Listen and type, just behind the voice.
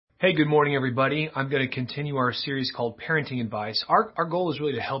Hey, good morning, everybody. I'm going to continue our series called Parenting Advice. Our goal is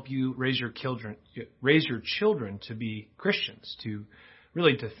really to help you raise your children to be Christians, to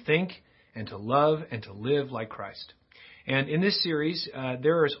think and to love and to live like Christ. And in this series,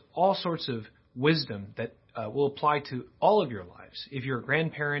 there is all sorts of wisdom that will apply to all of your lives. If you're a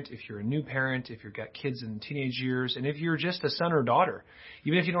grandparent, if you're a new parent, if you've got kids in teenage years, and if you're just a son or daughter,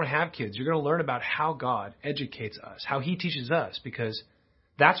 even if you don't have kids, you're going to learn about how God educates us, how He teaches us, because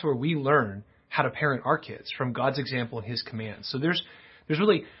that's where we learn how to parent our kids, from God's example and His commands. So there's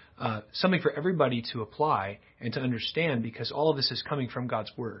really something for everybody to apply and to understand, because all of this is coming from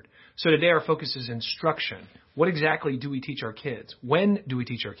God's Word. So today our focus is instruction. What exactly do we teach our kids? When do we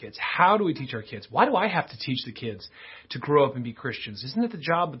teach our kids? How do we teach our kids? Why do I have to teach the kids to grow up and be Christians? Isn't it the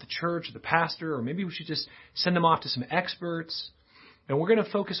job of the church or the pastor? Or maybe we should just send them off to some experts? And we're going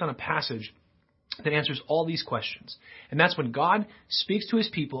to focus on a passage that answers all these questions. And that's when God speaks to His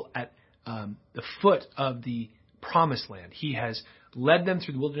people at the foot of the promised land. He has led them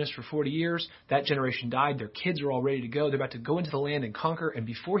through the wilderness for 40 years. That generation died. Their kids are all ready to go. They're about to go into the land and conquer. And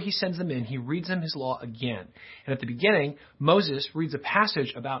before He sends them in, He reads them His law again. And at the beginning, Moses reads a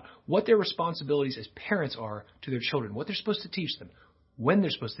passage about what their responsibilities as parents are to their children, what they're supposed to teach them, when they're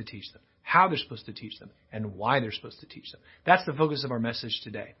supposed to teach them, how they're supposed to teach them, and why they're supposed to teach them. That's the focus of our message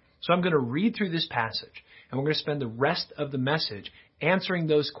today. So I'm going to read through this passage, and we're going to spend the rest of the message answering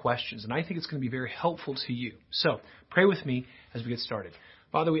those questions. And I think it's going to be very helpful to you. So pray with me as we get started.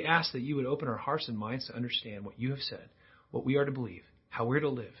 Father, we ask that You would open our hearts and minds to understand what You have said, what we are to believe, how we're to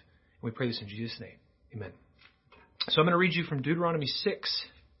live. And we pray this in Jesus' name. Amen. So I'm going to read you from Deuteronomy 6,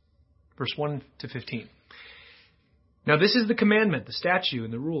 verse 1 to 15. Now this is the commandment, the statute,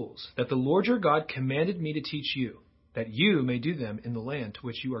 and the rules that the Lord your God commanded me to teach you, that you may do them in the land to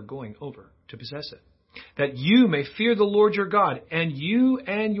which you are going over to possess it, that you may fear the Lord your God, and you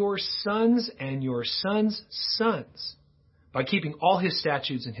and your sons' sons, by keeping all His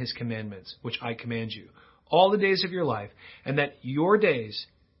statutes and His commandments, which I command you, all the days of your life, and that your days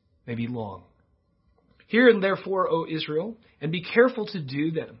may be long. Hear therefore, O Israel, and be careful to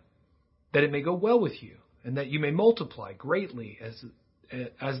do them, that it may go well with you, and that you may multiply greatly as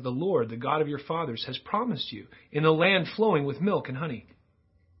the Lord, the God of your fathers, has promised you, in the land flowing with milk and honey.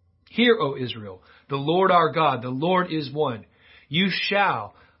 Hear, O Israel, the Lord our God, the Lord is one. You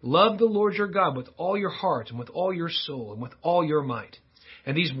shall love the Lord your God with all your heart and with all your soul and with all your might.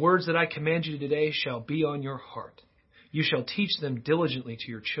 And these words that I command you today shall be on your heart. You shall teach them diligently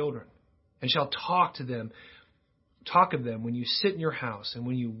to your children, and shall talk of them when you sit in your house, and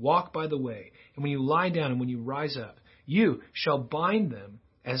when you walk by the way, and when you lie down, and when you rise up. You shall bind them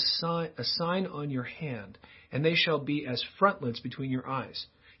as a sign on your hand, and they shall be as frontlets between your eyes.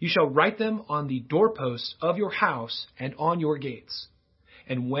 You shall write them on the doorposts of your house and on your gates.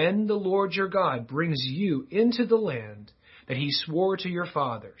 And when the Lord your God brings you into the land that He swore to your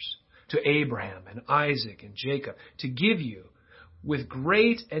fathers, to Abraham and Isaac and Jacob, to give you, with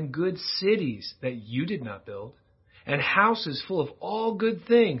great and good cities that you did not build, and houses full of all good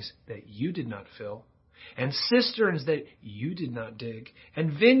things that you did not fill, and cisterns that you did not dig,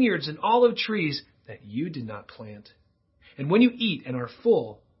 and vineyards and olive trees that you did not plant. And when you eat and are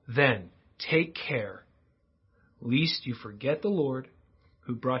full, then take care, lest you forget the Lord,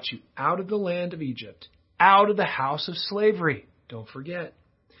 who brought you out of the land of Egypt, out of the house of slavery. Don't forget.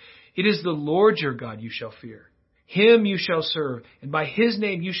 It is the Lord your God you shall fear. Him you shall serve, and by His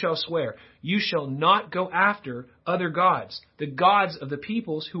name you shall swear. You shall not go after other gods, the gods of the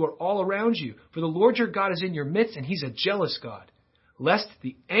peoples who are all around you. For the Lord your God is in your midst, and He's a jealous God. Lest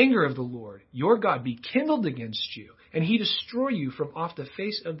the anger of the Lord your God be kindled against you, and He destroy you from off the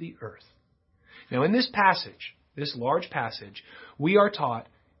face of the earth. Now in this passage, this large passage, we are taught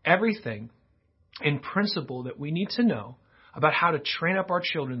everything in principle that we need to know about how to train up our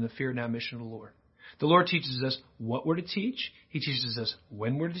children in the fear and admonition of the Lord. The Lord teaches us what we're to teach. He teaches us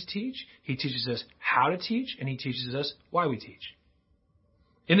when we're to teach. He teaches us how to teach, and He teaches us why we teach.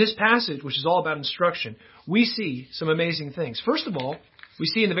 In this passage, which is all about instruction, we see some amazing things. First of all, we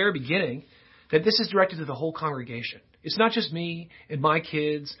see in the very beginning that this is directed to the whole congregation. It's not just me and my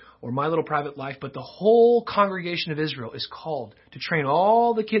kids or my little private life, but the whole congregation of Israel is called to train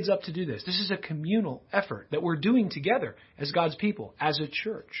all the kids up to do this. This is a communal effort that we're doing together as God's people, as a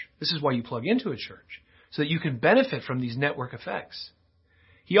church. This is why you plug into a church, so that you can benefit from these network effects.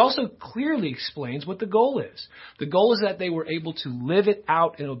 He also clearly explains what the goal is. The goal is that they were able to live it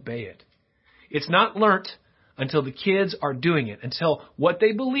out and obey it. It's not learnt until the kids are doing it, until what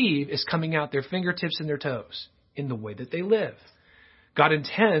they believe is coming out their fingertips and their toes in the way that they live. God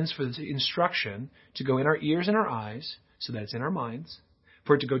intends for the instruction to go in our ears and our eyes so that it's in our minds,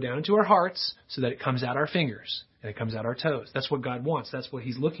 for it to go down into our hearts so that it comes out our fingers and it comes out our toes. That's what God wants. That's what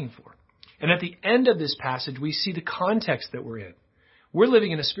he's looking for. And at the end of this passage, we see the context that we're in. We're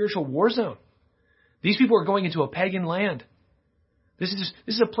living in a spiritual war zone. These people are going into a pagan land. This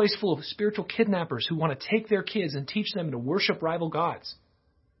is a place full of spiritual kidnappers who want to take their kids and teach them to worship rival gods.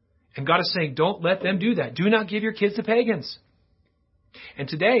 And God is saying, don't let them do that. Do not give your kids to pagans. And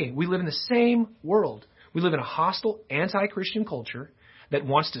today, we live in the same world. We live in a hostile, anti-Christian culture that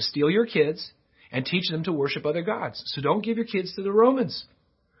wants to steal your kids and teach them to worship other gods. So don't give your kids to the Romans.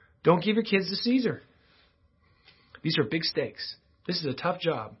 Don't give your kids to Caesar. These are big stakes. This is a tough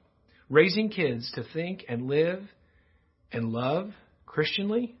job. Raising kids to think and live and love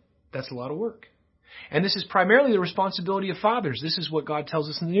Christianly, that's a lot of work. And this is primarily the responsibility of fathers. This is what God tells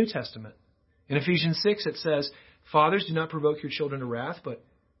us in the New Testament. In Ephesians 6, it says, "Fathers, do not provoke your children to wrath, but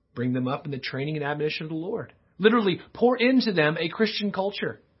bring them up in the training and admonition of the Lord." Literally, pour into them a Christian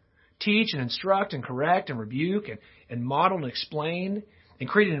culture. Teach and instruct and correct and rebuke and model and explain and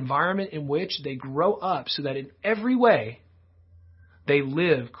create an environment in which they grow up so that in every way they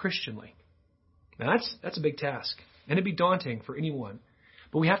live Christianly. Now, that's a big task, and it'd be daunting for anyone.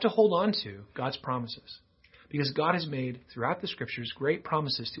 But we have to hold on to God's promises, because God has made, throughout the Scriptures, great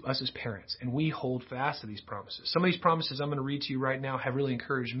promises to us as parents, and we hold fast to these promises. Some of these promises I'm going to read to you right now have really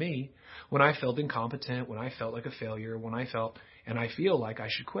encouraged me when I felt incompetent, when I felt like a failure, when I felt and I feel like I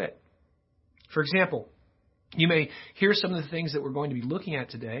should quit. For example, you may hear some of the things that we're going to be looking at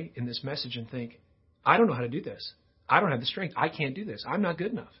today in this message and think, I don't know how to do this. I don't have the strength. I can't do this. I'm not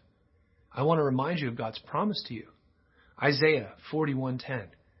good enough. I want to remind you of God's promise to you. Isaiah 41:10.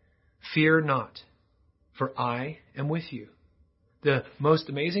 "Fear not, for I am with you. The most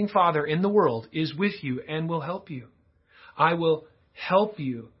amazing Father in the world is with you and will help you. I will help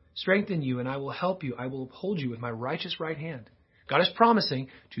you, strengthen you, and I will help you. I will uphold you with my righteous right hand." God is promising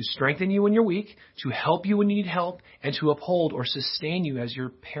to strengthen you when you're weak, to help you when you need help, and to uphold or sustain you as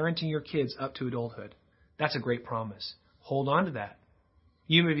you're parenting your kids up to adulthood. That's a great promise. Hold on to that.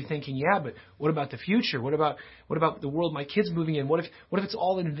 You may be thinking, yeah, but what about the future? What about the world my kids moving in? What if it's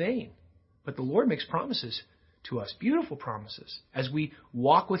all in vain? But the Lord makes promises to us, beautiful promises, as we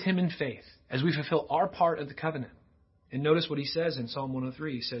walk with him in faith, as we fulfill our part of the covenant. And notice what he says in Psalm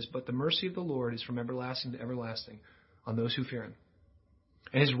 103. He says, "But the mercy of the Lord is from everlasting to everlasting on those who fear him,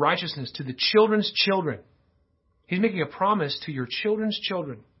 and his righteousness to the children's children." He's making a promise to your children's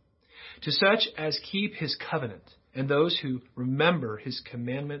children, to such as keep his covenant, and those who remember his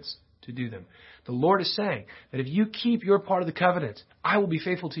commandments to do them. The Lord is saying that if you keep your part of the covenant, I will be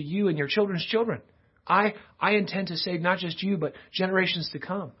faithful to you and your children's children. I intend to save not just you, but generations to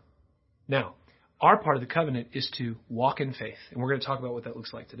come. Now, our part of the covenant is to walk in faith, and we're going to talk about what that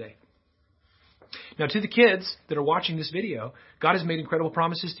looks like today. Now, to the kids that are watching this video, God has made incredible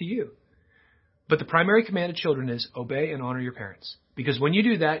promises to you. But the primary command of children is obey and honor your parents, because when you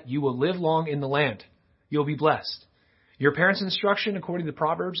do that, you will live long in the land. You'll be blessed. Your parents' instruction, according to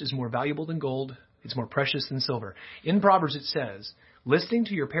Proverbs, is more valuable than gold. It's more precious than silver. In Proverbs, it says, listening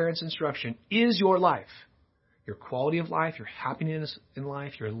to your parents' instruction is your life. Your quality of life, your happiness in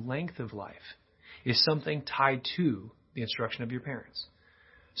life, your length of life is something tied to the instruction of your parents.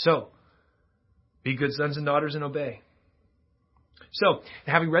 So, be good sons and daughters and obey. So,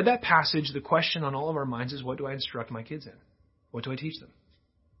 having read that passage, the question on all of our minds is, what do I instruct my kids in? What do I teach them?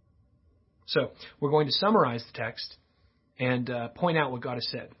 So, we're going to summarize the text and point out what God has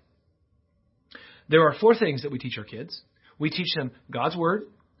said. There are 4 things that we teach our kids. We teach them God's Word.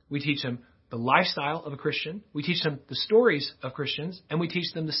 We teach them the lifestyle of a Christian. We teach them the stories of Christians. And we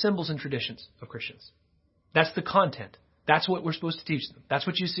teach them the symbols and traditions of Christians. That's the content. That's what we're supposed to teach them. That's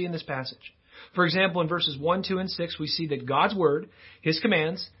what you see in this passage. For example, in verses 1, 2, and 6, we see that God's Word, his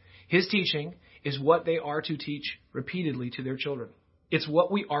commands, his teaching, is what they are to teach repeatedly to their children. It's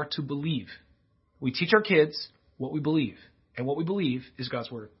what we are to believe. We teach our kids what we believe, and what we believe is God's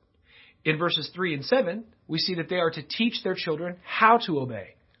Word. In verses 3 and 7, we see that they are to teach their children how to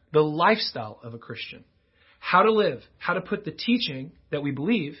obey, the lifestyle of a Christian, how to live, how to put the teaching that we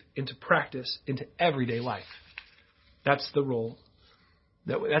believe into practice, into everyday life. That's the role,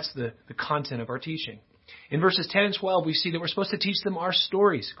 that's the content of our teaching. In verses 10 and 12, we see that we're supposed to teach them our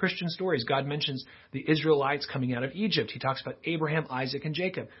stories, Christian stories. God mentions the Israelites coming out of Egypt. He talks about Abraham, Isaac, and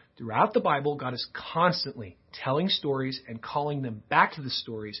Jacob. Throughout the Bible, God is constantly telling stories and calling them back to the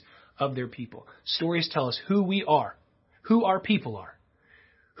stories of their people. Stories tell us who we are, who our people are,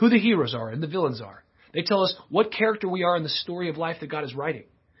 who the heroes are and the villains are. They tell us what character we are in the story of life that God is writing.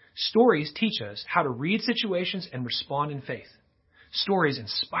 Stories teach us how to read situations and respond in faith. Stories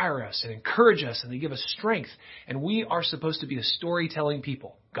inspire us and encourage us, and they give us strength. And we are supposed to be a storytelling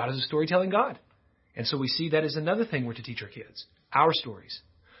people. God is a storytelling God. And so we see that as another thing we're to teach our kids. Our stories.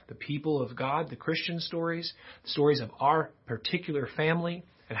 The people of God, the Christian stories, the stories of our particular family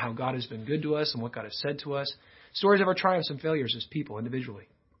and how God has been good to us and what God has said to us. Stories of our triumphs and failures as people individually.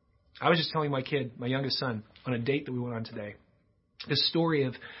 I was just telling my kid, my youngest son, on a date that we went on today, the story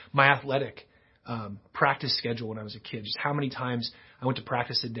of my athletic practice schedule when I was a kid. Just how many times I went to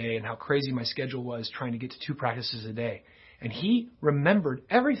practice a day and how crazy my schedule was trying to get to 2 practices a day. And he remembered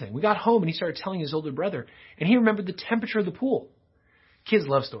everything. We got home and he started telling his older brother, and he remembered the temperature of the pool. Kids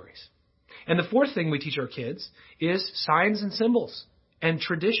love stories. And the fourth thing we teach our kids is signs and symbols and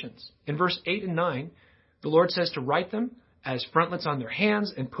traditions. In verse 8 and 9, the Lord says to write them as frontlets on their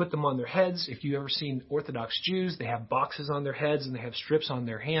hands and put them on their heads. If you've ever seen Orthodox Jews, they have boxes on their heads and they have strips on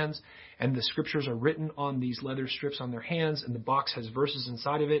their hands. And the scriptures are written on these leather strips on their hands, and the box has verses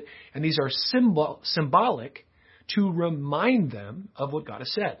inside of it. And these are symbolic to remind them of what God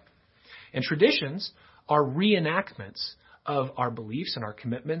has said. And traditions are reenactments of our beliefs and our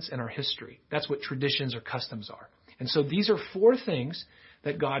commitments and our history. That's what traditions or customs are. And so these are 4 things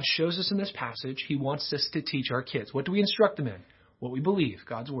that God shows us in this passage He wants us to teach our kids. What do we instruct them in? What we believe,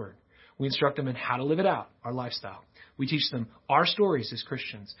 God's Word. We instruct them in how to live it out, our lifestyle. We teach them our stories as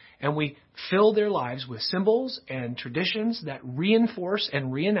Christians. And we fill their lives with symbols and traditions that reinforce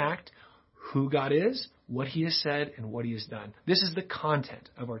and reenact who God is, what He has said, and what He has done. This is the content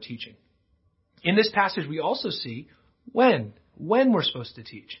of our teaching. In this passage, we also see when we're supposed to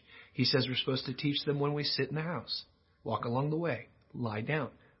teach. He says we're supposed to teach them when we sit in the house, walk along the way, lie down,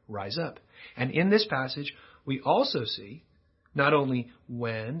 rise up. And in this passage, we also see not only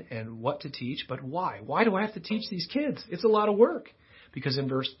when and what to teach, but why. Why do I have to teach these kids? It's a lot of work. Because in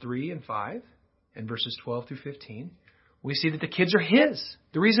verse 3 and 5 and verses 12 through 15, we see that the kids are His.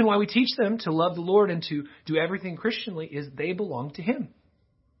 The reason why we teach them to love the Lord and to do everything Christianly is they belong to Him.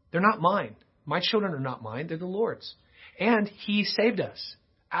 They're not mine. My children are not mine. They're the Lord's. And He saved us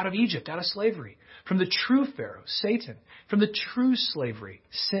out of Egypt, out of slavery, from the true Pharaoh, Satan, from the true slavery,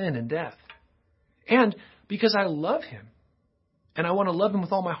 sin and death. And because I love Him, and I want to love Him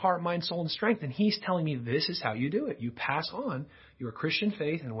with all my heart, mind, soul, and strength, and He's telling me this is how you do it. You pass on your Christian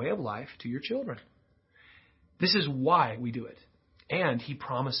faith and way of life to your children. This is why we do it. And He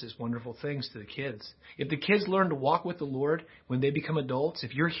promises wonderful things to the kids. If the kids learn to walk with the Lord when they become adults,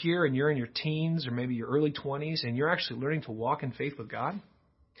 if you're here and you're in your teens or maybe your early 20s and you're actually learning to walk in faith with God,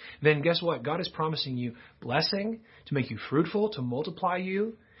 then guess what? God is promising you blessing, to make you fruitful, to multiply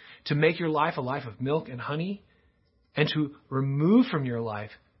you, to make your life a life of milk and honey, and to remove from your life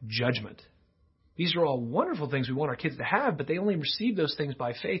judgment. These are all wonderful things we want our kids to have, but they only receive those things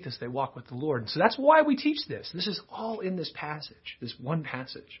by faith as they walk with the Lord. And so that's why we teach this. This is all in this passage, this one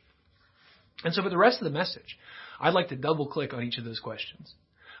passage. And so for the rest of the message, I'd like to double-click on each of those questions.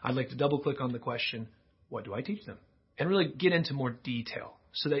 I'd like to double-click on the question, what do I teach them? And really get into more detail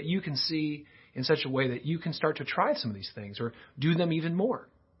so that you can see in such a way that you can start to try some of these things or do them even more.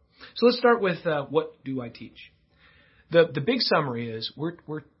 So let's start with what do I teach? The big summary is we're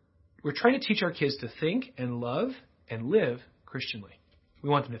trying to teach our kids to think and love and live Christianly. We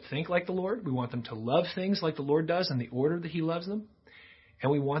want them to think like the Lord. We want them to love things like the Lord does in the order that He loves them.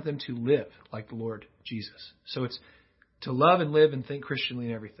 And we want them to live like the Lord Jesus. So it's to love and live and think Christianly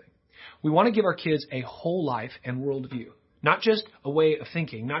in everything. We want to give our kids a whole life and worldview. Not just a way of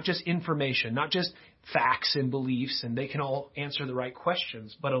thinking, not just information, not just facts and beliefs, and they can all answer the right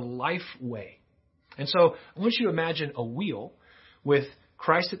questions, but a life way. And so I want you to imagine a wheel with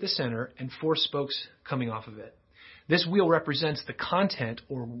Christ at the center and 4 spokes coming off of it. This wheel represents the content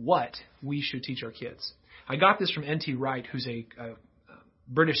or what we should teach our kids. I got this from N.T. Wright, who's a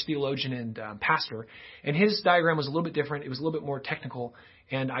British theologian and pastor, and his diagram was a little bit different. It was a little bit more technical,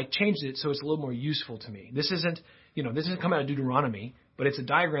 and I changed it so it's a little more useful to me. This isn't come out of Deuteronomy, but it's a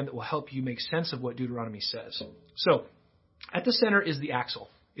diagram that will help you make sense of what Deuteronomy says. So, at the center is the axle.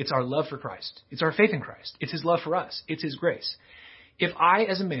 It's our love for Christ. It's our faith in Christ. It's His love for us. It's His grace. If I,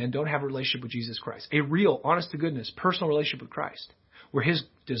 as a man, don't have a relationship with Jesus Christ, a real, honest-to-goodness, personal relationship with Christ, where His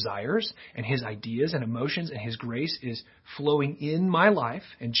desires and His ideas and emotions and His grace is flowing in my life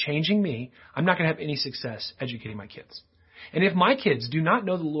and changing me, I'm not going to have any success educating my kids. And if my kids do not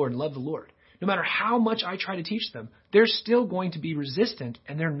know the Lord and love the Lord, no matter how much I try to teach them, they're still going to be resistant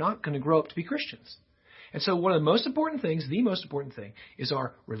and they're not going to grow up to be Christians. And so one of the most important things, the most important thing, is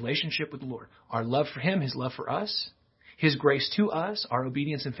our relationship with the Lord. Our love for Him, His love for us, His grace to us, our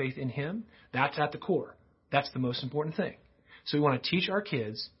obedience and faith in Him. That's at the core. That's the most important thing. So we want to teach our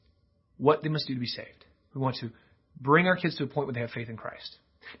kids what they must do to be saved. We want to bring our kids to a point where they have faith in Christ.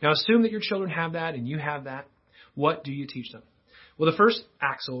 Now, assume that your children have that and you have that. What do you teach them? Well, the first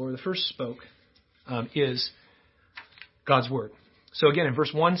axle or the first spoke is God's Word. So again, in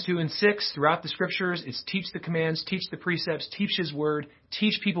verse 1, 2, and 6, throughout the Scriptures, it's teach the commands, teach the precepts, teach His Word,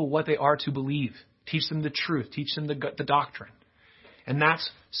 teach people what they are to believe, teach them the truth, teach them the doctrine. And that's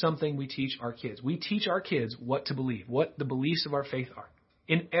something we teach our kids. We teach our kids what to believe, what the beliefs of our faith are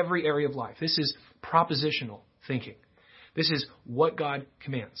in every area of life. This is propositional thinking. This is what God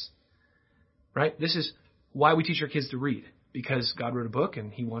commands, right? This is why we teach our kids to read, because God wrote a book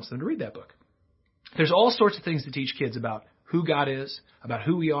and He wants them to read that book. There's all sorts of things to teach kids about who God is, about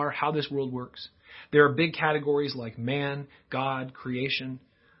who we are, how this world works. There are big categories like man, God, creation,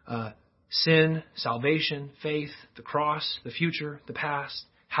 sin, salvation, faith, the cross, the future, the past.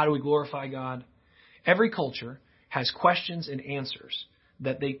 How do we glorify God? Every culture has questions and answers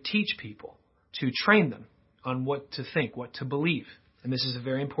that they teach people to train them on what to think, what to believe. And this is a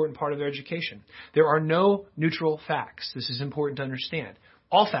very important part of their education. There are no neutral facts. This is important to understand.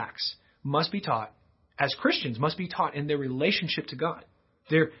 All facts must be taught, as Christians, must be taught in their relationship to God.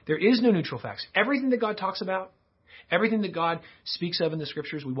 There is no neutral facts. Everything that God talks about, everything that God speaks of in the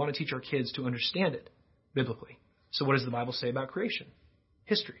Scriptures, we want to teach our kids to understand it biblically. So what does the Bible say about creation?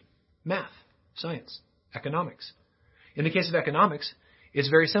 History, math, science, economics. In the case of economics, it's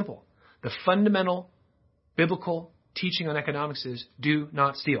very simple. The fundamental biblical teaching on economics is do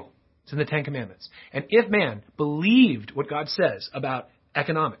not steal. It's in the Ten Commandments. And if man believed what God says about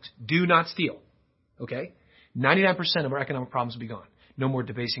economics, do not steal, okay, 99% of our economic problems will be gone. No more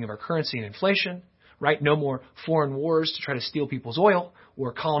debasing of our currency and inflation, right? No more foreign wars to try to steal people's oil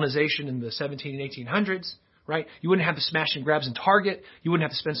or colonization in the 17 and 1800s, right? You wouldn't have the smash and grabs in Target. You wouldn't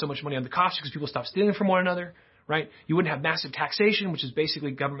have to spend so much money on the cops because people stopped stealing from one another, right? You wouldn't have massive taxation, which is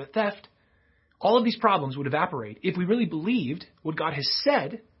basically government theft. All of these problems would evaporate if we really believed what God has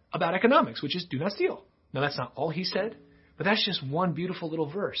said about economics, which is do not steal. Now, that's not all He said, but that's just one beautiful little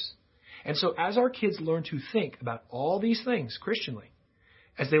verse. And so as our kids learn to think about all these things Christianly,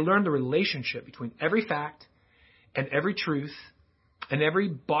 as they learn the relationship between every fact and every truth and every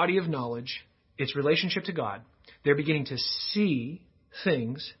body of knowledge, its relationship to God, they're beginning to see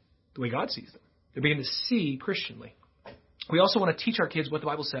things the way God sees them. They're beginning to see Christianly. We also want to teach our kids what the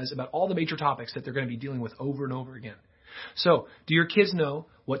Bible says about all the major topics that they're going to be dealing with over and over again. So, do your kids know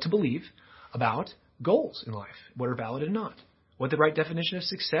what to believe about goals in life? What are valid and not? What the right definition of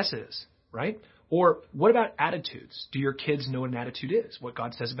success is, right? Or what about attitudes? Do your kids know what an attitude is? What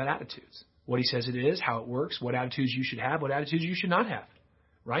God says about attitudes? What He says it is, how it works, what attitudes you should have, what attitudes you should not have,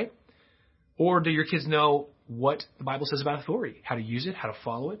 right? Or do your kids know what the Bible says about authority, how to use it, how to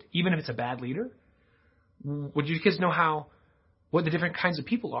follow it, even if it's a bad leader? Would your kids know what the different kinds of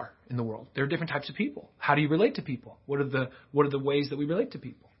people are in the world? There are different types of people. How do you relate to people? What are the ways that we relate to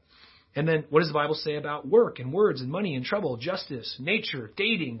people? And then what does the Bible say about work and words and money and trouble, justice, nature,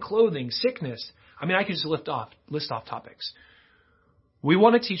 dating, clothing, sickness? I mean, I could just list off topics. We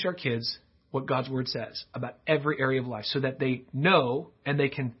want to teach our kids what God's Word says about every area of life so that they know and they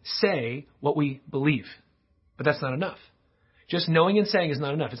can say what we believe. But that's not enough. Just knowing and saying is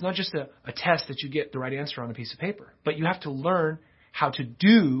not enough. It's not just a test that you get the right answer on a piece of paper. But you have to learn how to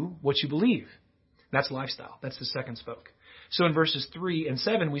do what you believe. That's lifestyle. That's the second spoke. So in verses 3 and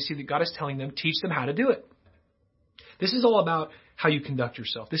 7, we see that God is telling them, teach them how to do it. This is all about how you conduct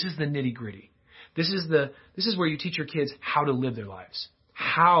yourself. This is the nitty-gritty. This is where you teach your kids how to live their lives.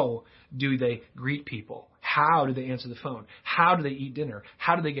 How do they greet people? How do they answer the phone? How do they eat dinner?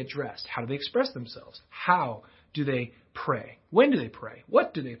 How do they get dressed? How do they express themselves? How do they pray? When do they pray?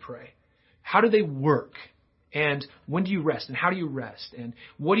 What do they pray? How do they work? And when do you rest? And how do you rest? And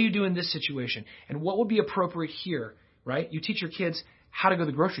what do you do in this situation? And what would be appropriate here, right? You teach your kids how to go to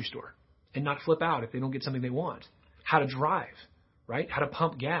the grocery store and not flip out if they don't get something they want. How to drive, right? How to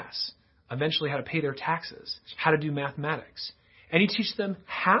pump gas. Eventually how to pay their taxes. How to do mathematics. And you teach them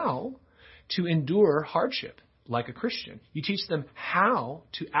how to endure hardship like a Christian. You teach them how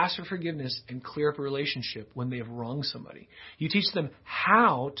to ask for forgiveness and clear up a relationship when they have wronged somebody. You teach them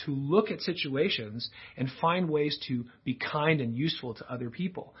how to look at situations and find ways to be kind and useful to other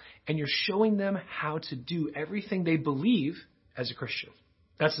people. And you're showing them how to do everything they believe as a Christian.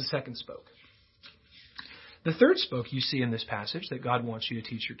 That's the second spoke. The third spoke you see in this passage that God wants you to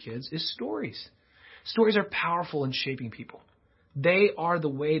teach your kids is stories. Stories are powerful in shaping people. They are the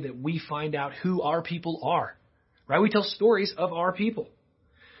way that we find out who our people are. Right? We tell stories of our people.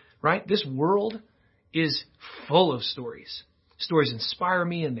 Right? This world is full of stories. Stories inspire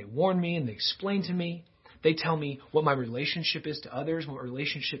me and they warn me and they explain to me. They tell me what my relationship is to others, what my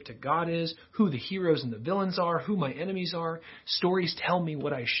relationship to God is, who the heroes and the villains are, who my enemies are. Stories tell me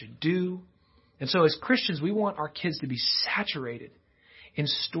what I should do. And so as Christians, we want our kids to be saturated in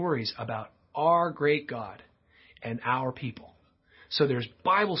stories about our great God and our people. So there's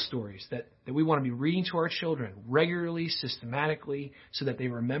Bible stories that we want to be reading to our children regularly, systematically, so that they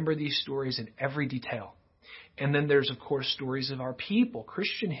remember these stories in every detail. And then there's, of course, stories of our people,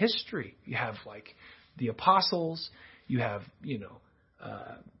 Christian history. You have, like, the apostles. You have,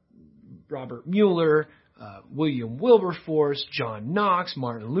 Robert Mueller, William Wilberforce, John Knox,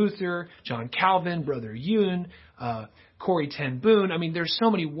 Martin Luther, John Calvin, Brother Yun, Corrie ten Boom. I mean, there's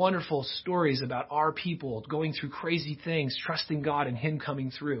so many wonderful stories about our people going through crazy things, trusting God and Him coming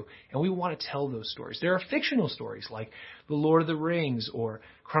through. And we want to tell those stories. There are fictional stories like The Lord of the Rings or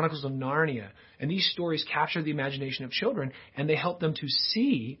Chronicles of Narnia. And these stories capture the imagination of children, and they help them to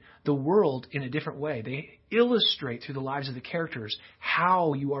see the world in a different way. They illustrate through the lives of the characters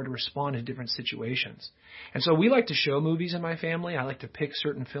how you are to respond in different situations. And so we like to show movies in my family. I like to pick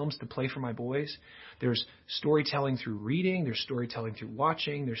certain films to play for my boys. There's storytelling through reading. There's storytelling through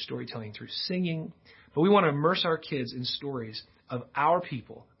watching. There's storytelling through singing. But we want to immerse our kids in stories of our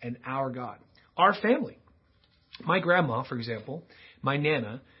people and our God, our family. My grandma, for example, my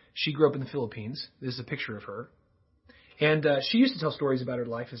Nana, she grew up in the Philippines. This is a picture of her. And she used to tell stories about her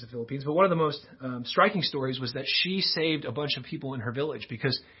life in the Philippines. But one of the most striking stories was that she saved a bunch of people in her village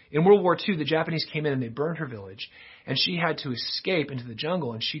because in World War II, the Japanese came in and they burned her village. And she had to escape into the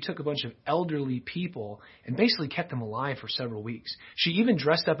jungle. And she took a bunch of elderly people and basically kept them alive for several weeks. She even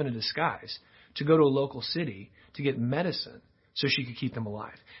dressed up in a disguise to go to a local city to get medicine so she could keep them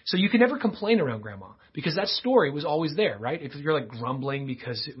alive. So you can never complain around grandma because that story was always there, right? If you're like grumbling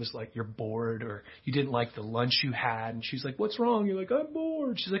because it was like you're bored or you didn't like the lunch you had and she's like, what's wrong? You're like, I'm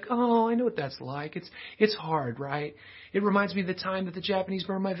bored. She's like, oh, I know what that's like. It's hard, right? It reminds me of the time that the Japanese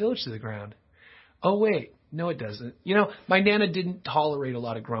burned my village to the ground. Oh, wait. No, it doesn't. My Nana didn't tolerate a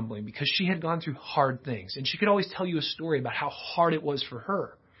lot of grumbling because she had gone through hard things and she could always tell you a story about how hard it was for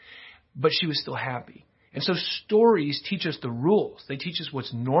her, but she was still happy. And so stories teach us the rules. They teach us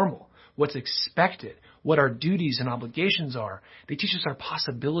what's normal, what's expected, what our duties and obligations are. They teach us our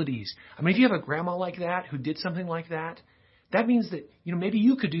possibilities. I mean, if you have a grandma like that who did something like that, that means that, maybe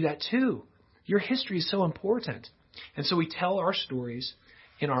you could do that too. Your history is so important. And so we tell our stories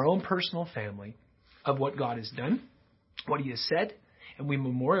in our own personal family of what God has done, what He has said, and we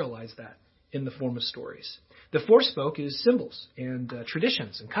memorialize that in the form of stories. The fourth spoke is symbols and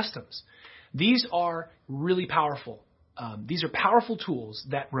traditions and customs. These are really powerful. These are powerful tools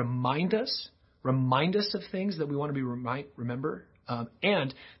that remind us of things that we want to be remember.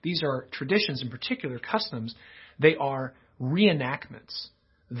 And these are traditions, in particular customs. They are reenactments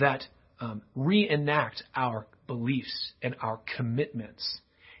that reenact our beliefs and our commitments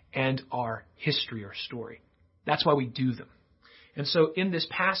and our history or story. That's why we do them. And so in this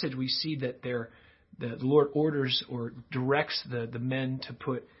passage, we see that the Lord orders or directs the men to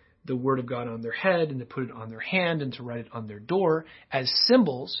put the word of God on their head and to put it on their hand and to write it on their door as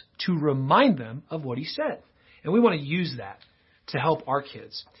symbols to remind them of what He said. And we want to use that to help our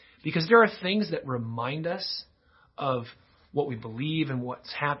kids because there are things that remind us of what we believe and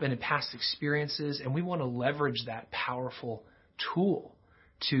what's happened in past experiences. And we want to leverage that powerful tool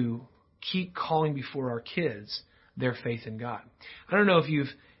to keep calling before our kids their faith in God. I don't know if you've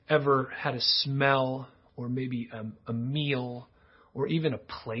ever had a smell or maybe a meal or even a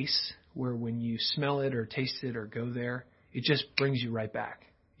place where when you smell it or taste it or go there, it just brings you right back,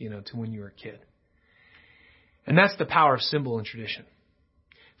 to when you were a kid. And that's the power of symbol and tradition.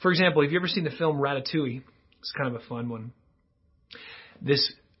 For example, have you ever seen the film Ratatouille? It's kind of a fun one.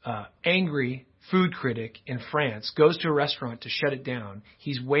 This angry food critic in France goes to a restaurant to shut it down.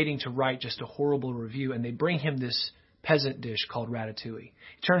 He's waiting to write just a horrible review, and they bring him this peasant dish called ratatouille.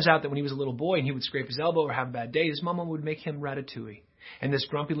 It turns out that when he was a little boy and he would scrape his elbow or have a bad day, his mama would make him ratatouille. And this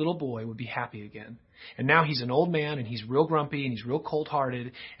grumpy little boy would be happy again. And now he's an old man and he's real grumpy and he's real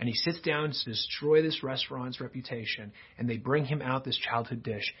cold-hearted and he sits down to destroy this restaurant's reputation and they bring him out this childhood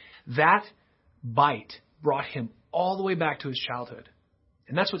dish. That bite brought him all the way back to his childhood.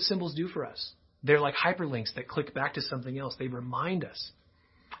 And that's what symbols do for us. They're like hyperlinks that click back to something else. They remind us.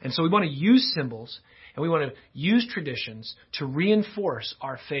 And so we want to use symbols and we want to use traditions to reinforce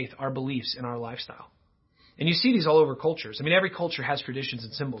our faith, our beliefs, and our lifestyle. And you see these all over cultures. I mean, every culture has traditions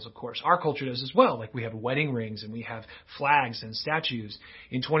and symbols, of course. Our culture does as well. Like we have wedding rings and we have flags and statues.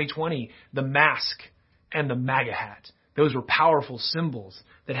 In 2020, the mask and the MAGA hat. Those were powerful symbols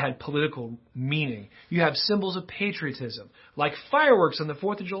that had political meaning. You have symbols of patriotism, like fireworks on the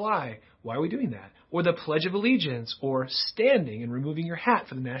 4th of July. Why are we doing that? Or the Pledge of Allegiance, or standing and removing your hat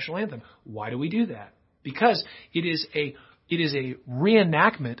for the national anthem. Why do we do that? Because it is a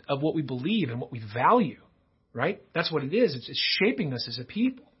reenactment of what we believe and what we value, right? That's what it is. It's shaping us as a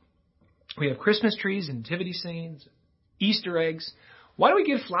people. We have Christmas trees and nativity scenes, Easter eggs. Why do we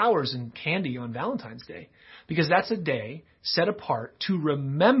give flowers and candy on Valentine's Day? Because that's a day set apart to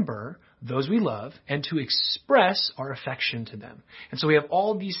remember those we love and to express our affection to them. And so we have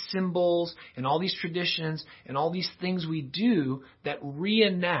all these symbols and all these traditions and all these things we do that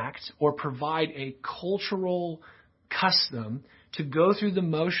reenact or provide a cultural custom to go through the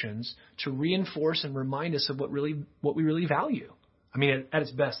motions to reinforce and remind us of what we really value. I mean, at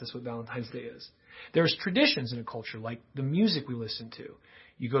its best, that's what Valentine's Day is. There's traditions in a culture, like the music we listen to.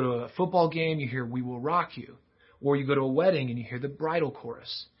 You go to a football game, you hear "We Will Rock You." Or you go to a wedding and you hear the bridal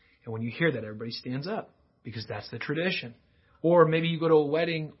chorus. And when you hear that, everybody stands up because that's the tradition. Or maybe you go to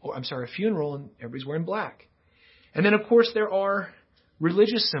a funeral, and everybody's wearing black. And then, of course, there are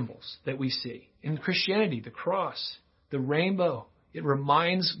religious symbols that we see. In Christianity, the cross, the rainbow. It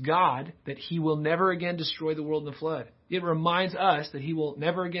reminds God that He will never again destroy the world in the flood. It reminds us that He will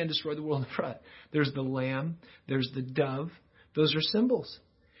never again destroy the world in the flood. There's the lamb. There's the dove. Those are symbols.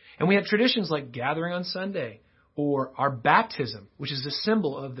 And we have traditions like gathering on Sunday, or our baptism, which is a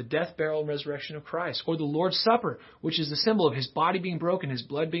symbol of the death, burial, and resurrection of Christ, or the Lord's Supper, which is the symbol of His body being broken, His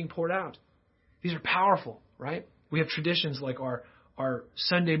blood being poured out. These are powerful, right? We have traditions like our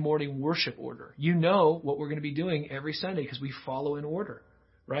Sunday morning worship order. You know what we're going to be doing every Sunday because we follow in order,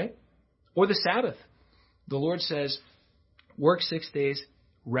 right? Or the Sabbath. The Lord says, work 6 days,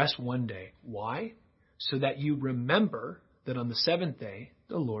 rest 1 day. Why? So that you remember that on the seventh day,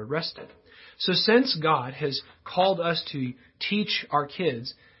 the Lord rested. So since God has called us to teach our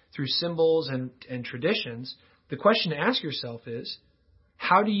kids through symbols and traditions, the question to ask yourself is,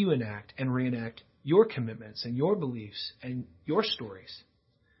 how do you enact and reenact your commitments and your beliefs and your stories?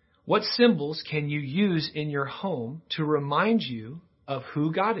 What symbols can you use in your home to remind you of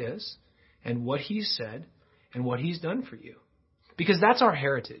who God is and what He's said and what He's done for you? Because that's our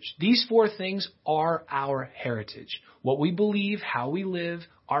heritage. These 4 things are our heritage. What we believe, how we live,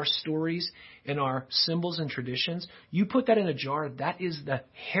 our stories, and our symbols and traditions. You put that in a jar, that is the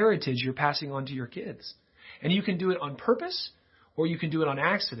heritage you're passing on to your kids. And you can do it on purpose, or you can do it on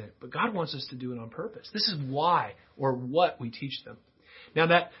accident. But God wants us to do it on purpose. This is why or what we teach them. Now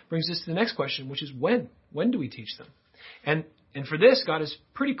that brings us to the next question, which is when? When do we teach them? And for this, God is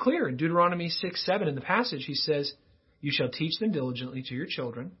pretty clear. In Deuteronomy 6:7 in the passage, He says, "You shall teach them diligently to your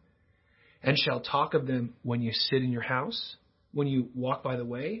children, and shall talk of them when you sit in your house, when you walk by the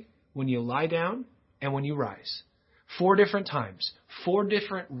way, when you lie down, and when you rise." 4 different times, 4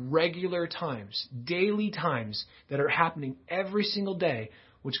 different regular times, daily times that are happening every single day,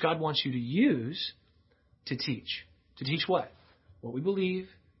 which God wants you to use to teach. To teach what? What we believe,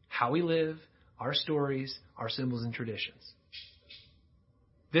 how we live, our stories, our symbols and traditions.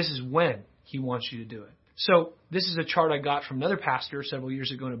 This is when He wants you to do it. So this is a chart I got from another pastor several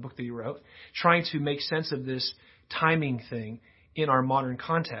years ago in a book that he wrote, trying to make sense of this timing thing in our modern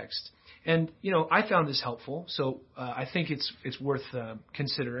context. And, I found this helpful, so I think it's worth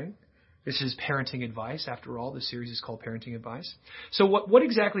considering. This is parenting advice. After all, the series is called Parenting Advice. So what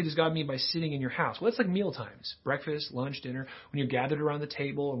exactly does God mean by sitting in your house? Well, it's like meal times, breakfast, lunch, dinner, when you're gathered around the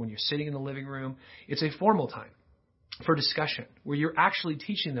table or when you're sitting in the living room. It's a formal time for discussion where you're actually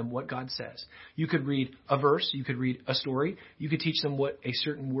teaching them what God says. You could read a verse. You could read a story. You could teach them what a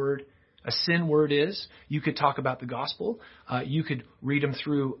certain word, a sin word is. You could talk about the gospel. You could read them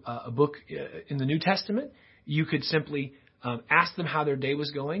through a book in the New Testament. You could simply ask them how their day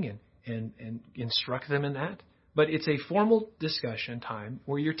was going and instruct them in that. But it's a formal discussion time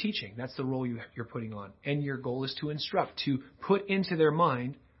where you're teaching. That's the role you're putting on. And your goal is to instruct, to put into their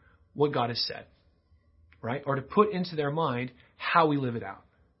mind what God has said, right? Or to put into their mind how we live it out.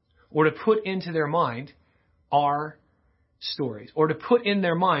 Or to put into their mind our stories. Or to put in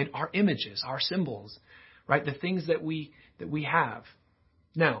their mind our images, our symbols, right? The things that we have.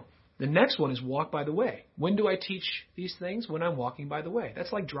 Now, the next one is walk by the way. When do I teach these things? When I'm walking by the way.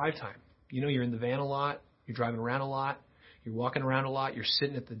 That's like drive time. You're in the van a lot. You're driving around a lot. You're walking around a lot. You're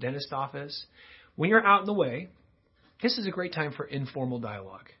sitting at the dentist office. When you're out in the way, this is a great time for informal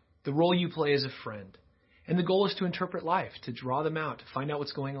dialogue. The role you play as a friend. And the goal is to interpret life, to draw them out, to find out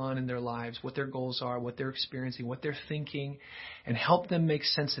what's going on in their lives, what their goals are, what they're experiencing, what they're thinking, and help them make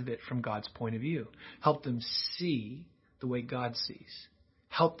sense of it from God's point of view. Help them see the way God sees.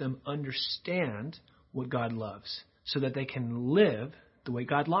 Help them understand what God loves so that they can live the way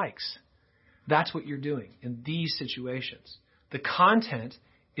God likes. That's what you're doing in these situations. The content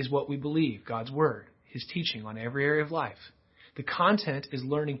is what we believe, God's word, his teaching on every area of life. The content is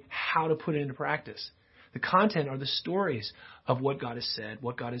learning how to put it into practice. The content are the stories of what God has said,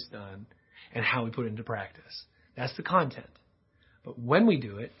 what God has done, and how we put it into practice. That's the content. But when we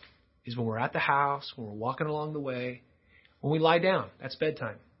do it is when we're at the house, when we're walking along the way, when we lie down. That's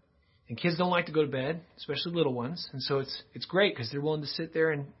bedtime. And kids don't like to go to bed, especially little ones. And so it's great because they're willing to sit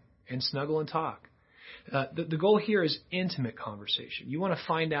there and snuggle and talk. The goal here is intimate conversation. You want to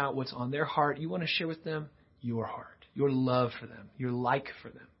find out what's on their heart. You want to share with them your heart, your love for them, your like for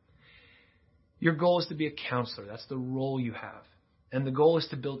them. Your goal is to be a counselor. That's the role you have. And the goal is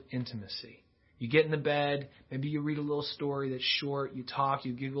to build intimacy. You get in the bed, maybe you read a little story that's short, you talk,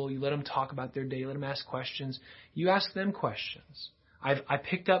 you giggle, you let them talk about their day, you let them ask questions. You ask them questions. I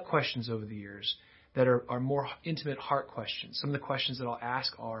picked up questions over the years that are more intimate heart questions. Some of the questions that I'll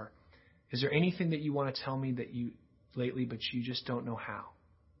ask are, is there anything that you want to tell me that you lately, but you just don't know how?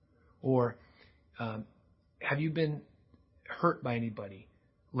 Or have you been hurt by anybody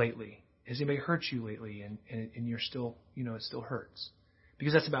lately? Has anybody hurt you lately and you're still, it still hurts?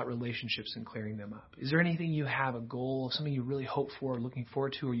 Because that's about relationships and clearing them up. Is there anything you have, a goal, something you really hope for, or looking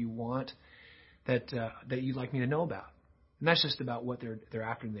forward to, or you want that you'd like me to know about? And that's just about what they're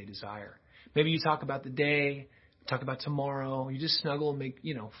after and they desire. Maybe you talk about the day, talk about tomorrow. You just snuggle and make,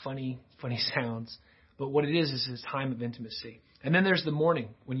 funny sounds. But what it is this time of intimacy. And then there's the morning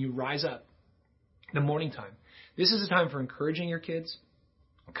when you rise up, the morning time. This is a time for encouraging your kids,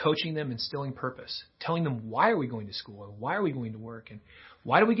 coaching them, instilling purpose, telling them why are we going to school and why are we going to work and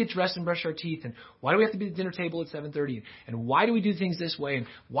why do we get dressed and brush our teeth and why do we have to be at the dinner table at 7:30 and why do we do things this way and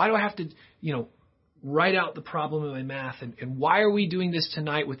why do I have to, write out the problem in my math and why are we doing this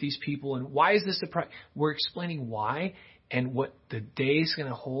tonight with these people and why is this we're explaining why and what the day is going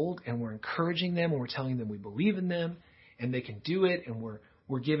to hold, and we're encouraging them and we're telling them we believe in them and they can do it, and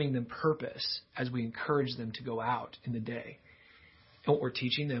we're giving them purpose as we encourage them to go out in the day. And what we're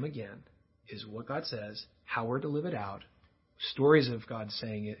teaching them, again, is what God says, how we're to live it out, stories of God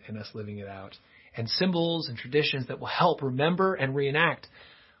saying it and us living it out, and symbols and traditions that will help remember and reenact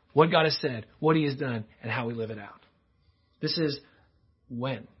what God has said, what he has done, and how we live it out. This is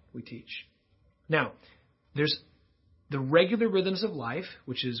when we teach. Now, there's the regular rhythms of life,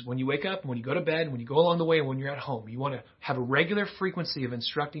 which is when you wake up, when you go to bed, when you go along the way, and when you're at home. You want to have a regular frequency of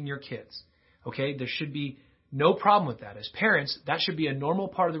instructing your kids. Okay? There should be no problem with that. As parents, that should be a normal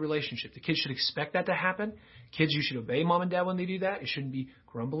part of the relationship. The kids should expect that to happen. Kids, you should obey mom and dad when they do that. It shouldn't be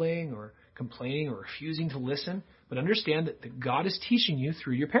grumbling or complaining or refusing to listen. But understand that God is teaching you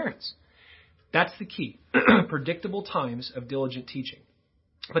through your parents. That's the key. Predictable times of diligent teaching.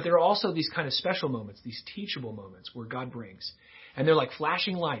 But there are also these kind of special moments, these teachable moments where God brings. And they're like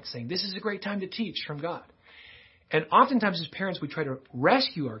flashing lights saying, this is a great time to teach from God. And oftentimes as parents, we try to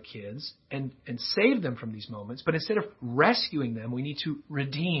rescue our kids and save them from these moments. But instead of rescuing them, we need to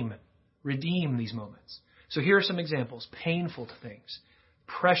redeem these moments. So here are some examples. Painful things,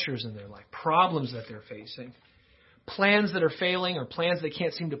 pressures in their life, problems that they're facing, plans that are failing or plans they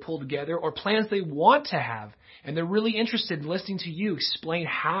can't seem to pull together, or plans they want to have. And they're really interested in listening to you explain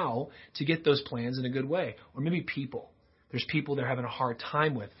how to get those plans in a good way. Or maybe people. There's people they're having a hard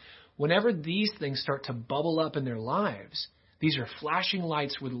time with. Whenever these things start to bubble up in their lives, these are flashing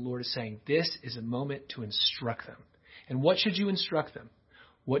lights where the Lord is saying, this is a moment to instruct them. And what should you instruct them?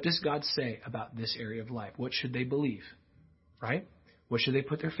 What does God say about this area of life? What should they believe? Right? What should they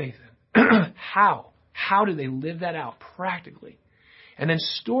put their faith in? How? How do they live that out practically? And then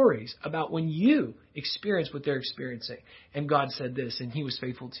stories about when you experience what they're experiencing. And God said this, and he was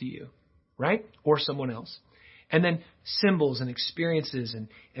faithful to you. Right? Or someone else. And then symbols and experiences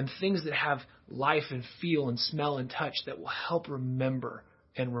and things that have life and feel and smell and touch that will help remember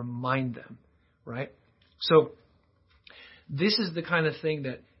and remind them. Right? So this is the kind of thing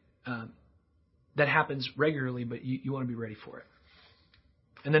that happens regularly, but you want to be ready for it.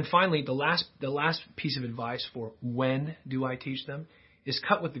 And then finally, the last piece of advice for when do I teach them is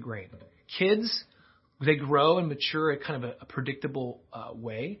cut with the grain. Kids, they grow and mature at kind of a predictable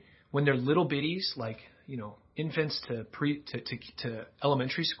way. When they're little bitties, like infants to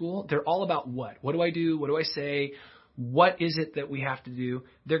elementary school, they're all about what? What do I do? What do I say? What is it that we have to do?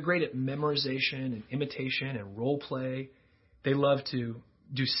 They're great at memorization and imitation and role play. They love to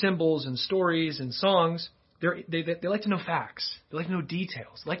do symbols and stories and songs. They like to know facts. They like to know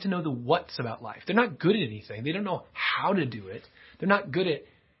details. They like to know the what's about life. They're not good at anything. They don't know how to do it. They're not good at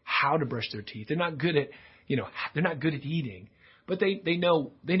how to brush their teeth. They're not good at, they're not good at eating. But they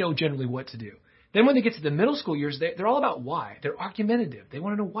know generally what to do. Then when they get to the middle school years, they're all about why. They're argumentative. They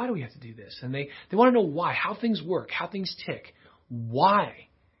want to know, why do we have to do this? And they want to know why, how things work, how things tick. Why?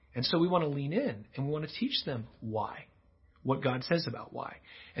 And so we want to lean in and we want to teach them why, what God says about why.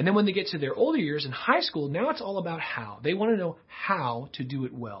 And then when they get to their older years in high school, now it's all about how. They want to know how to do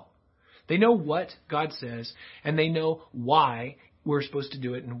it well. They know what God says, and they know why we're supposed to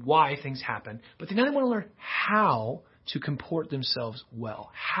do it and why things happen. But now they want to learn how to comport themselves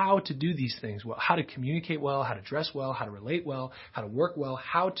well, how to do these things well, how to communicate well, how to dress well, how to relate well, how to work well,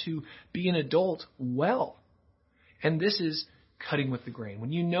 how to be an adult well. And this is cutting with the grain.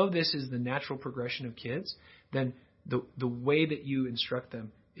 When you know this is the natural progression of kids, then the way that you instruct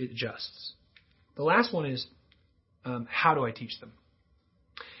them, it adjusts. The last one is, how do I teach them?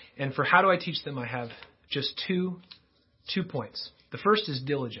 And for how do I teach them, I have just two points. The first is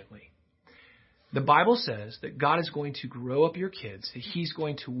diligently. The Bible says that God is going to grow up your kids, that He's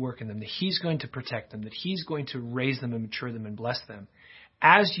going to work in them, that He's going to protect them, that He's going to raise them and mature them and bless them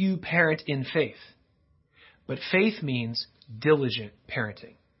as you parent in faith. But faith means diligent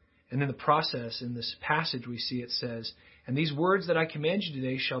parenting. And in the process, in this passage, we see it says, and these words that I command you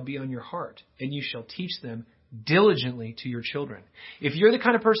today shall be on your heart, and you shall teach them diligently to your children. If you're the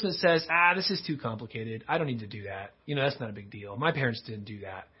kind of person that says, this is too complicated, I don't need to do that. That's not a big deal. My parents didn't do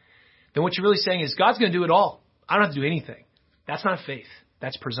that. Then what you're really saying is God's going to do it all. I don't have to do anything. That's not faith.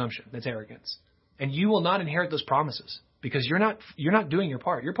 That's presumption. That's arrogance. And you will not inherit those promises because you're not doing your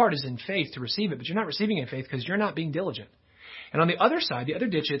part. Your part is in faith to receive it, but you're not receiving it in faith because you're not being diligent. And on the other side, the other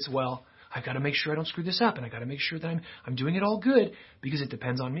ditch, it's, I've got to make sure I don't screw this up, and I've got to make sure that I'm doing it all good because it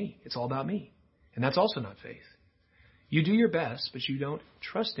depends on me. It's all about me. And that's also not faith. You do your best, but you don't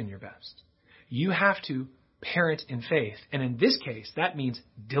trust in your best. You have to parent in faith. And in this case, that means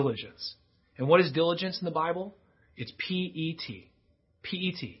diligence. And what is diligence in the Bible? It's P-E-T.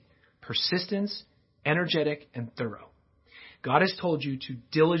 P-E-T. Persistence, energetic, and thorough. God has told you to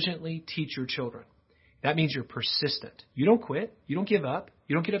diligently teach your children. That means you're persistent. You don't quit. You don't give up.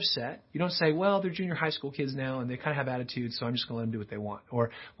 You don't get upset. You don't say, they're junior high school kids now and they kind of have attitudes, so I'm just going to let them do what they want.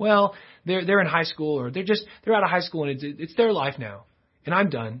 Or, they're in high school, or they're out of high school and it's their life now and I'm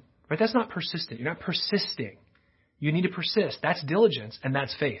done. Right? That's not persistent. You're not persisting. You need to persist. That's diligence and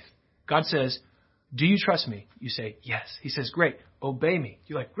that's faith. God says, do you trust me? You say, yes. He says, great. Obey me.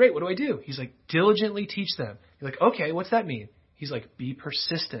 You're like, great. What do I do? He's like, diligently teach them. You're like, okay, what's that mean? He's like, be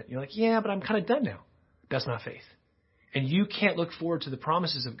persistent. You're like, yeah, but I'm kind of done now. That's not faith. And you can't look forward to the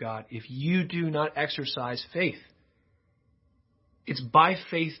promises of God if you do not exercise faith. It's by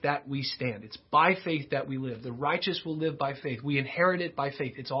faith that we stand. It's by faith that we live. The righteous will live by faith. We inherit it by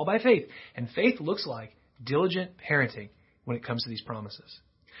faith. It's all by faith. And faith looks like diligent parenting when it comes to these promises.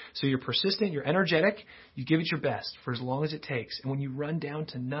 So you're persistent, you're energetic, you give it your best for as long as it takes. And when you run down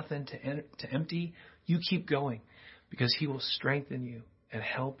to nothing, to empty, you keep going because He will strengthen you and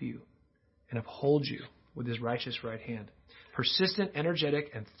help you and uphold you with His righteous right hand. Persistent,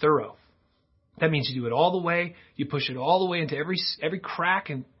 energetic, and thorough. That means you do it all the way. You push it all the way into every crack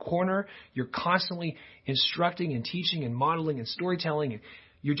and corner. You're constantly instructing and teaching and modeling and storytelling. And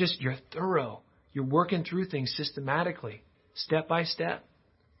you're thorough. You're working through things systematically, step by step.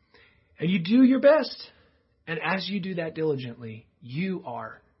 And you do your best. And as you do that diligently, you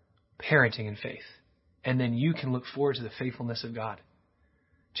are parenting in faith. And then you can look forward to the faithfulness of God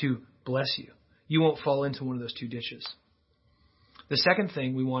to bless you. You won't fall into one of those two ditches. The second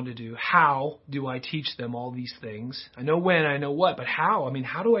thing we want to do, how do I teach them all these things? I know when, I know what, but how?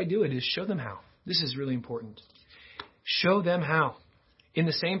 How do I do it? Is show them how. This is really important. Show them how. In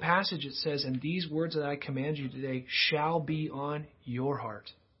the same passage it says, and these words that I command you today shall be on your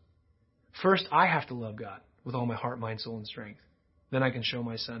heart. First, I have to love God with all my heart, mind, soul, and strength. Then I can show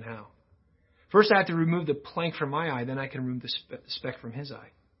my son how. First, I have to remove the plank from my eye. Then I can remove the speck from his eye.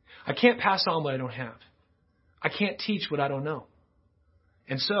 I can't pass on what I don't have. I can't teach what I don't know.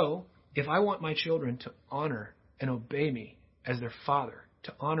 And so, if I want my children to honor and obey me as their father,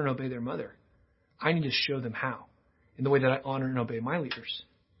 to honor and obey their mother, I need to show them how, in the way that I honor and obey my leaders.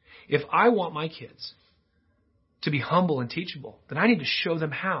 If I want my kids to be humble and teachable, then I need to show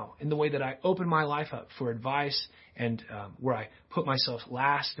them how, in the way that I open my life up for advice and where I put myself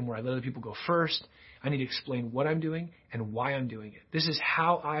last and where I let other people go first. I need to explain what I'm doing and why I'm doing it. This is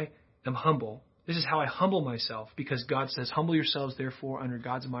how I am humble. This is how I humble myself, because God says, humble yourselves, therefore, under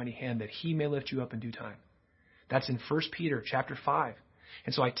God's mighty hand, that He may lift you up in due time. That's in 1 Peter chapter 5.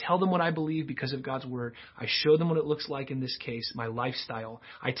 And so I tell them what I believe because of God's word. I show them what it looks like in this case, my lifestyle.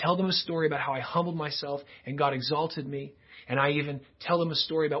 I tell them a story about how I humbled myself and God exalted me. And I even tell them a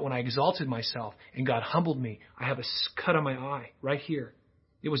story about when I exalted myself and God humbled me. I have a cut on my eye right here.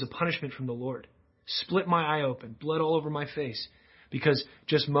 It was a punishment from the Lord. split my eye open, blood all over my face, because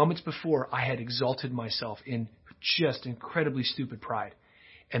just moments before I had exalted myself in just incredibly stupid pride.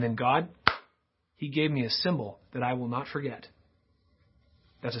 And then God, He gave me a symbol that I will not forget.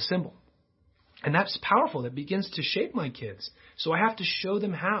 That's a symbol. And that's powerful. That begins to shape my kids. So I have to show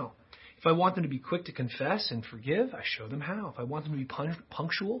them how. If I want them to be quick to confess and forgive, I show them how. If I want them to be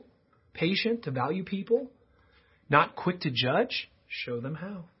punctual, patient, to value people, not quick to judge, show them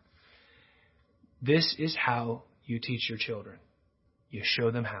how. This is how you teach your children. You show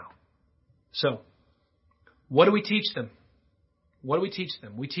them how. So, what do we teach them? What do we teach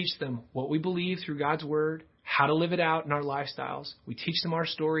them? We teach them what we believe through God's Word, how to live it out in our lifestyles. We teach them our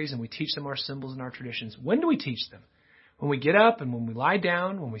stories, and we teach them our symbols and our traditions. When do we teach them? When we get up and when we lie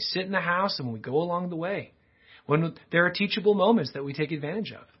down, when we sit in the house and when we go along the way. When there are teachable moments that we take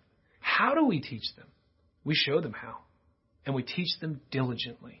advantage of. How do we teach them? We show them how. And we teach them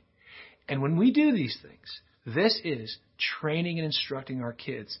diligently. And when we do these things, this is training and instructing our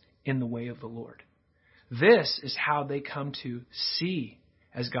kids in the way of the Lord. This is how they come to see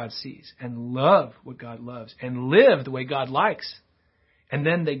as God sees and love what God loves and live the way God likes. And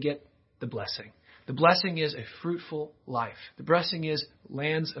then they get the blessing. The blessing is a fruitful life. The blessing is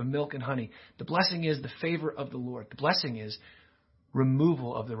lands of milk and honey. The blessing is the favor of the Lord. The blessing is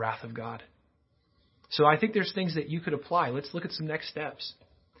removal of the wrath of God. So I think there's things that you could apply. Let's look at some next steps.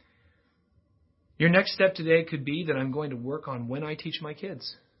 Your next step today could be that I'm going to work on when I teach my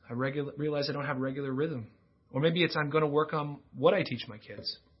kids. I realize I don't have a regular rhythm. Or maybe it's I'm going to work on what I teach my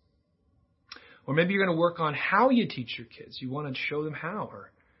kids. Or maybe you're going to work on how you teach your kids. You want to show them how.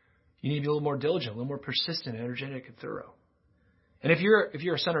 Or you need to be a little more diligent, a little more persistent, energetic, and thorough. And if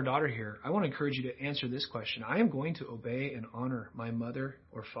you're a son or daughter here, I want to encourage you to answer this question. I am going to obey and honor my mother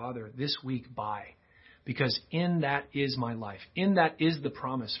or father this week by. Because in that is my life. In that is the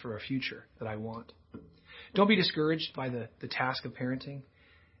promise for a future that I want. Don't be discouraged by the task of parenting.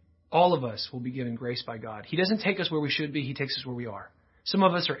 All of us will be given grace by God. He doesn't take us where we should be. He takes us where we are. Some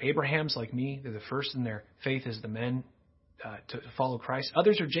of us are Abrahams like me. They're the first in their faith as the men to follow Christ.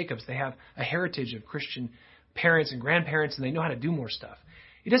 Others are Jacobs. They have a heritage of Christian parents and grandparents, and they know how to do more stuff.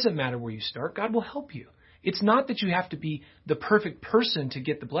 It doesn't matter where you start. God will help you. It's not that you have to be the perfect person to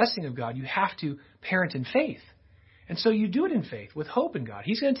get the blessing of God. You have to parent in faith. And so you do it in faith with hope in God.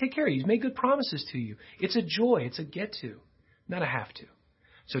 He's going to take care of you. He's made good promises to you. It's a joy. It's a get to, not a have to.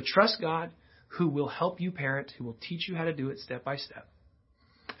 So trust God who will help you parent, who will teach you how to do it step by step.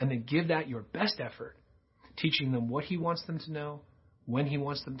 And then give that your best effort, teaching them what He wants them to know, when He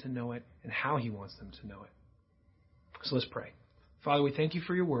wants them to know it, and how He wants them to know it. So let's pray. Father, we thank You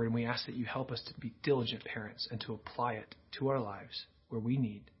for Your word, and we ask that You help us to be diligent parents and to apply it to our lives where we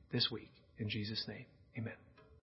need this week. In Jesus' name, amen.